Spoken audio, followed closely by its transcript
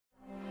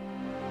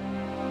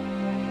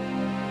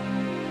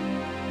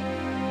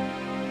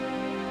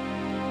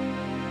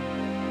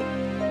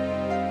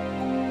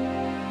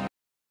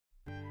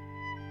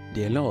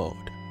Dear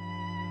Lord,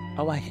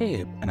 our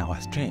help and our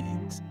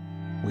strength,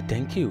 we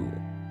thank you.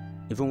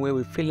 Even when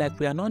we feel like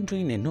we are not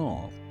doing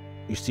enough,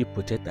 you still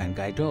protect and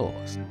guide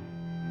us.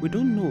 We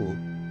don't know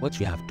what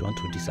we have done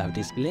to deserve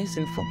this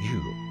blessing from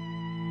you.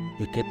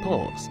 You kept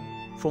us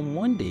from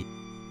one day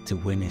to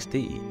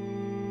Wednesday.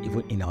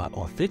 Even in our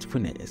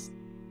unfaithfulness,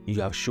 you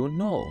have shown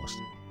us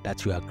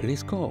that you are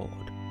grace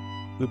God.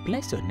 We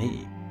bless your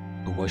name.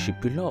 We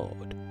worship you,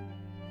 Lord.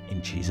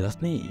 In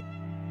Jesus' name,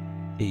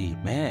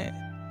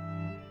 amen.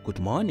 Good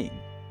morning.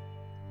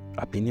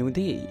 Happy New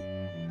Day.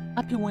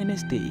 Happy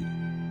Wednesday,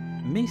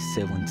 May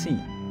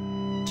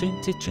 17,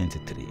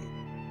 2023.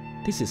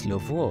 This is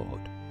Love World,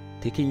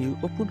 taking you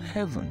open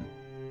heaven,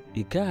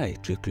 a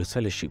guide to a close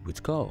fellowship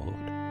with God.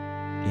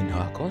 In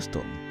our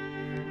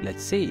custom,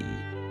 let's say,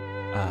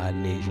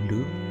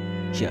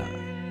 Hallelujah,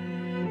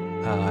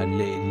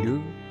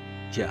 Hallelujah,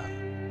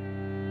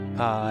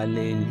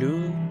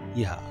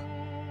 Hallelujah.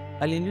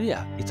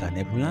 Hallelujah is an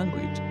Hebrew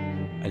language.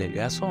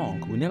 Hallelujah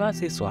song we never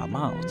say to our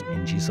mouth.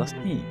 In Jesus'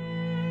 name,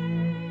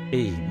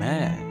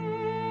 amen.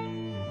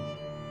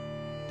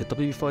 The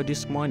topic for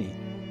this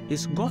morning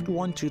is God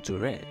wants you to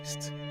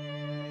rest.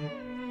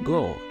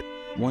 God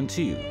wants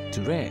you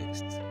to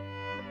rest.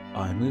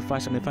 Our new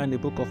version we find the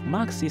book of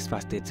Mark 6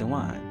 verse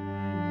 31.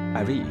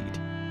 I read,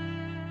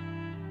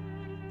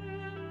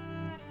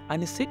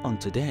 And he said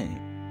unto them,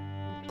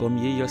 Come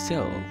ye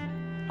yourself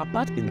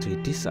apart into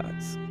a desert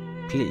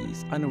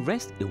place, and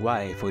rest a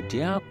while, for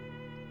there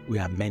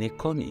were many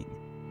coming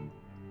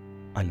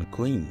and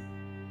going,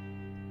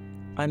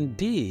 and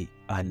they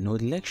had no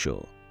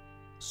leisure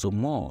so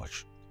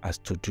much as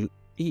to do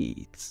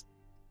it.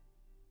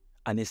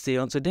 And he said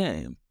unto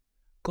them,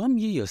 Come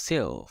ye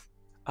yourself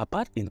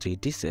apart into a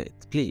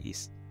desert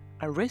place,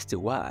 and rest a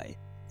while,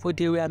 for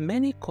there were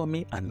many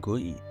coming and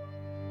going,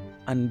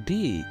 and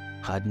they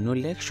had no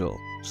leisure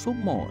so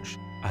much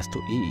as to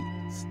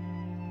eat.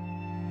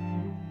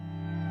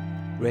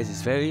 Rest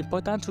is very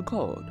important to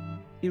God.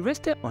 He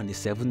rested on the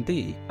seventh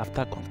day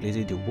after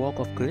completing the work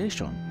of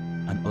creation,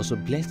 and also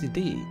blessed the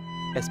day,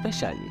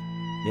 especially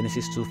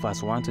Genesis 2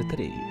 verse 1 to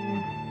 3.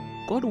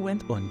 God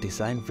went on to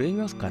design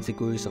various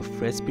categories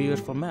of rest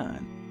periods for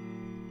man.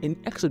 In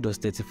Exodus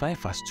 35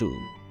 verse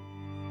 2,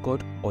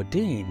 God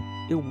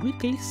ordained a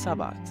weekly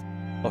Sabbath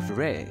of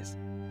rest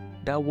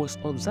that was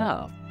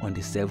observed on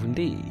the seventh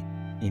day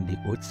in the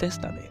Old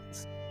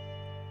Testament.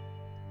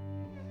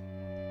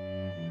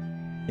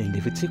 In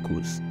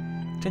Leviticus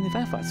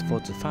 25 verse 4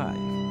 to 5,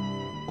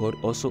 God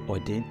also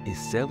ordained a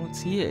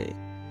seventh year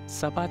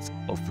Sabbath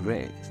of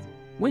rest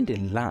when the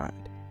land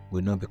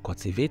will not be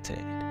cultivated.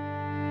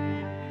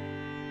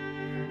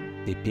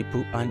 The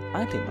people and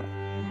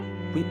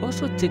animals will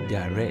also take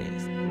their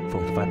rest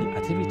from farming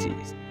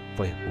activities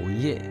for a whole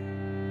year.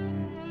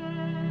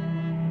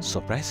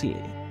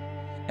 Surprisingly,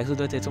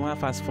 Exodus 31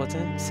 verse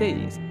 14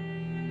 says,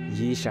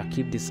 Ye shall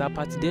keep the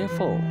Sabbath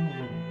therefore,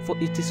 for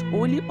it is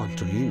holy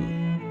unto you.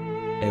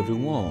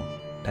 Everyone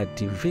that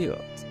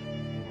devours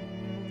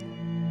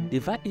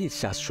it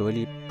shall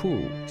surely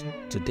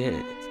put to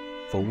death,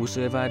 for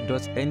whosoever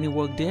does any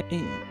work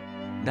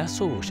therein, that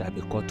soul shall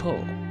be cut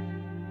off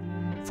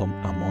from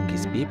among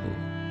his people.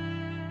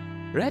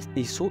 Rest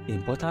is so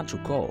important to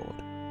God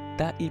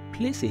that he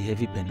placed a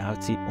heavy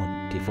penalty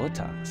on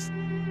devotees.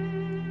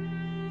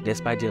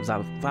 Despite the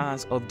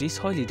observance of this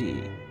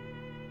holiday,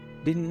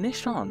 the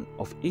nation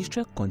of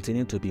Israel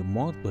continued to be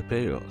more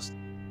prosperous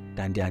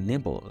than their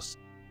neighbors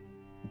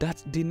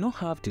that did not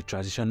have the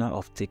tradition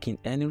of taking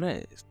any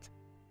rest.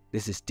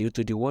 This is due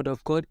to the word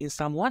of God in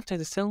Psalm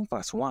 127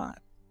 verse 1.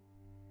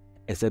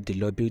 Except the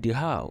Lord build the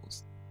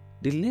house,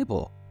 the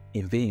labor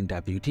in vain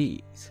that build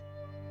it.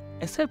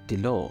 Except the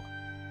Lord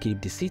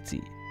keep the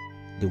city,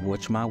 the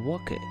watchman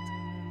worketh,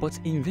 but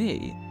in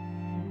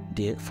vain.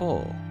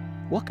 Therefore,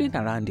 working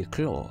around the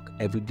clock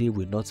every day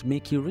will not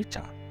make you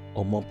richer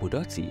or more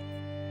productive.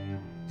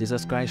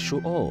 Jesus Christ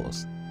showed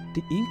us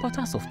the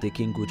importance of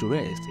taking good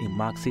rest in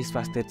Mark 6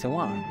 verse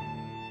 31.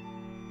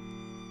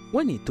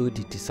 When he told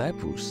the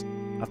disciples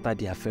after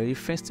their very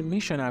first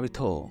missionary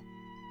tour,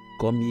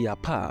 Come ye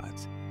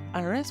apart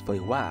and rest for a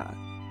while,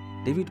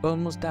 David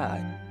almost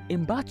died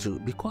in battle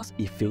because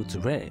he failed to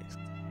rest.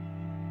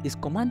 His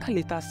commander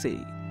later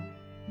said,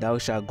 Thou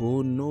shalt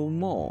go no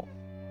more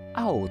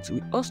out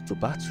with us to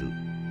battle,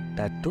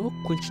 that thou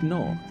quench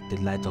not the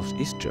light of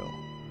Israel.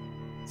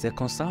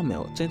 2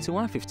 Samuel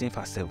 21:15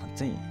 verse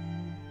 17.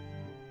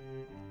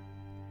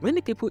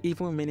 Many people,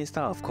 even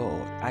ministers of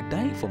God, are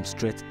dying from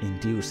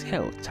stress-induced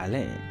health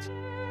challenge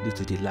due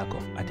to the lack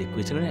of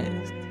adequate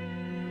rest.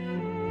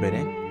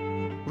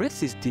 Brethren,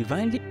 rest is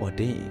divinely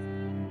ordained,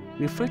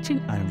 refreshing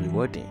and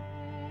rewarding.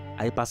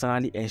 I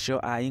personally ensure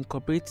I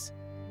incorporate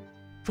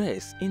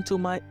rest into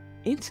my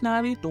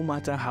itinerary no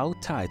matter how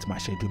tight my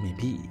schedule may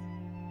be.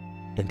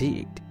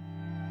 Indeed,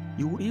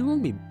 you will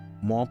even be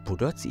more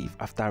productive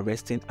after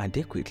resting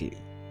adequately.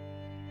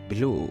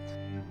 Beloved,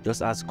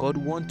 just as God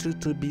wants you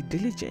to be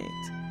diligent,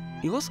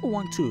 He also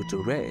wants you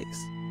to rest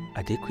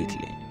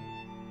adequately.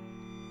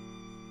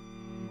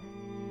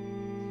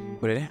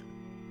 Brethren,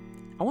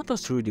 I want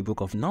us to read the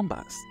book of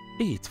Numbers,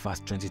 8 verse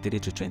 23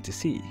 to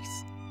 26.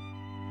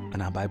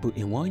 And our Bible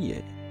in 1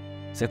 year,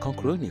 2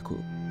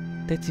 Chronicle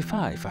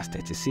 35 verse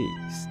 36.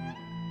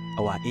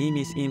 Our hymn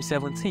is hymn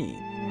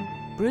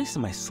 17. Praise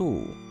my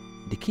soul,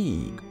 the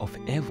King of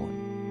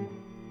heaven.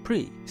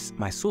 Praise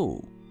my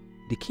soul,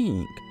 the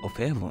King of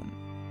heaven.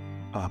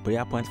 Our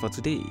prayer point for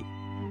today: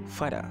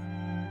 Father,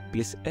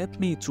 please help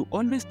me to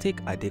always take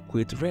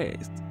adequate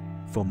rest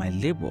from my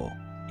labor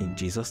in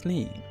Jesus'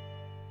 name.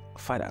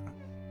 Father,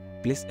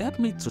 please help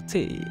me to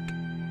take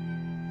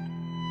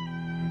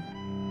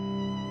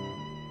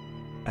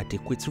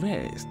adequate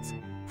rest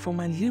from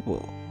my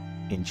labor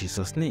in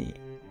Jesus' name.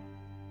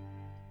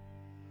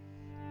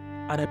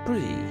 And I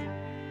pray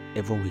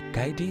heaven will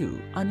guide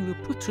you and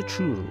will put you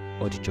through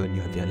all the journey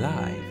of your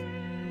life.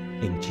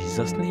 In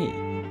Jesus'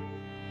 name,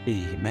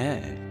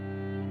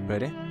 amen.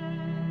 Ready?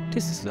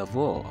 This is Love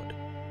Word.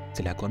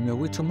 Till I come your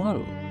way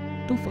tomorrow,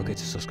 don't forget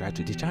to subscribe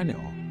to the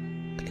channel.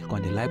 Click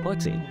on the like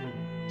button,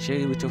 share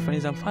it with your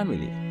friends and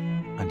family,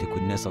 and the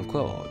goodness of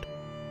God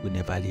will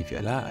never leave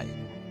your life.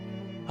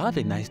 Have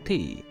a nice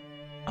day,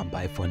 and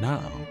bye for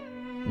now.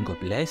 God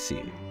bless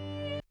you.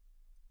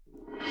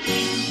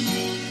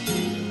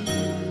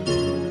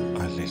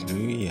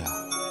 Hallelujah.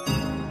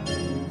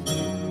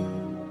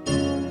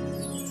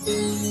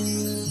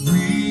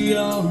 We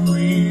are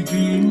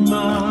redeemed,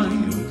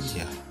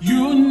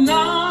 united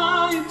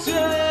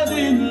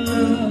in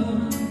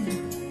love.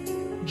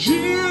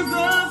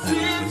 Jesus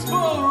is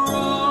for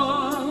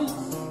us.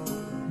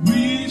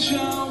 We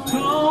shall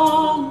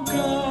conquer.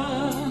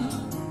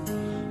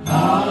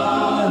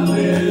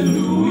 Hallelujah.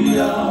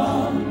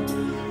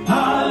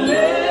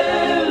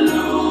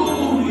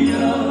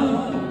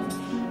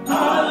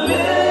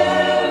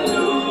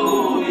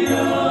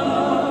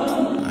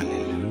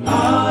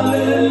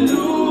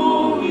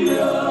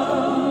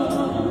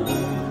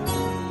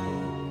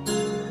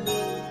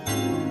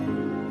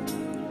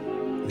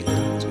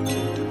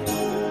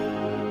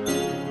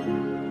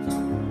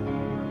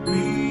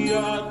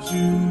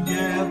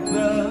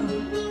 Together,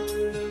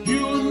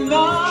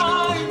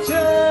 united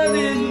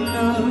in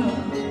love.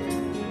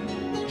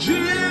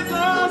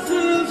 Jesus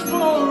is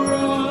for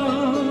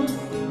us.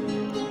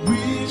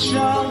 We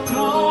shall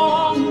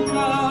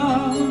conquer.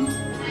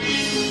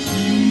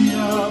 We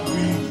are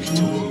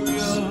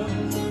victorious,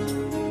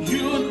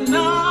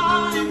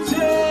 united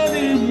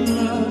in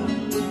love.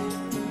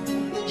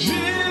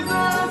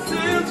 Jesus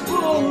is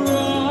for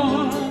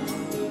us.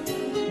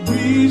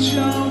 We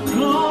shall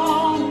conquer.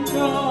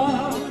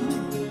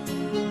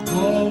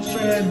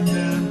 Girlfriend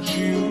and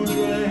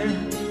children,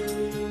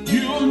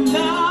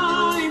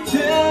 united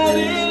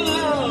in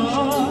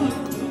love.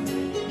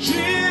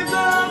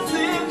 Jesus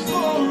is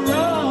for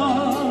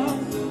us.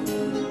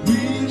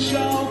 We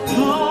shall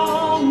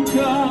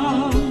conquer.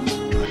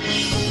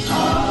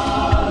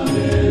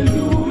 Hallelujah.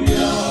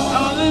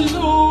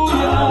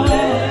 Hallelujah.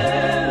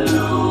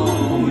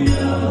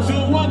 Hallelujah. To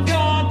our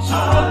God, to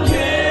our King.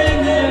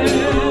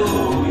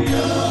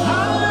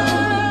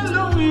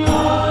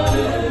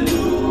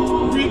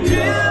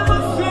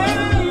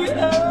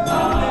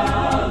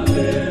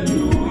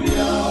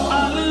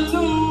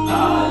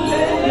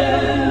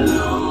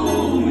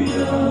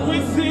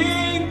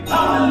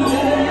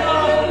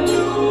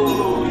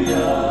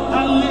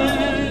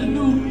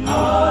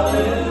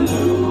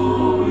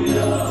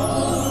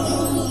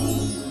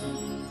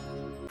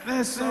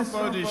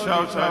 Somebody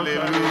shout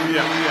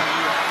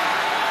hallelujah.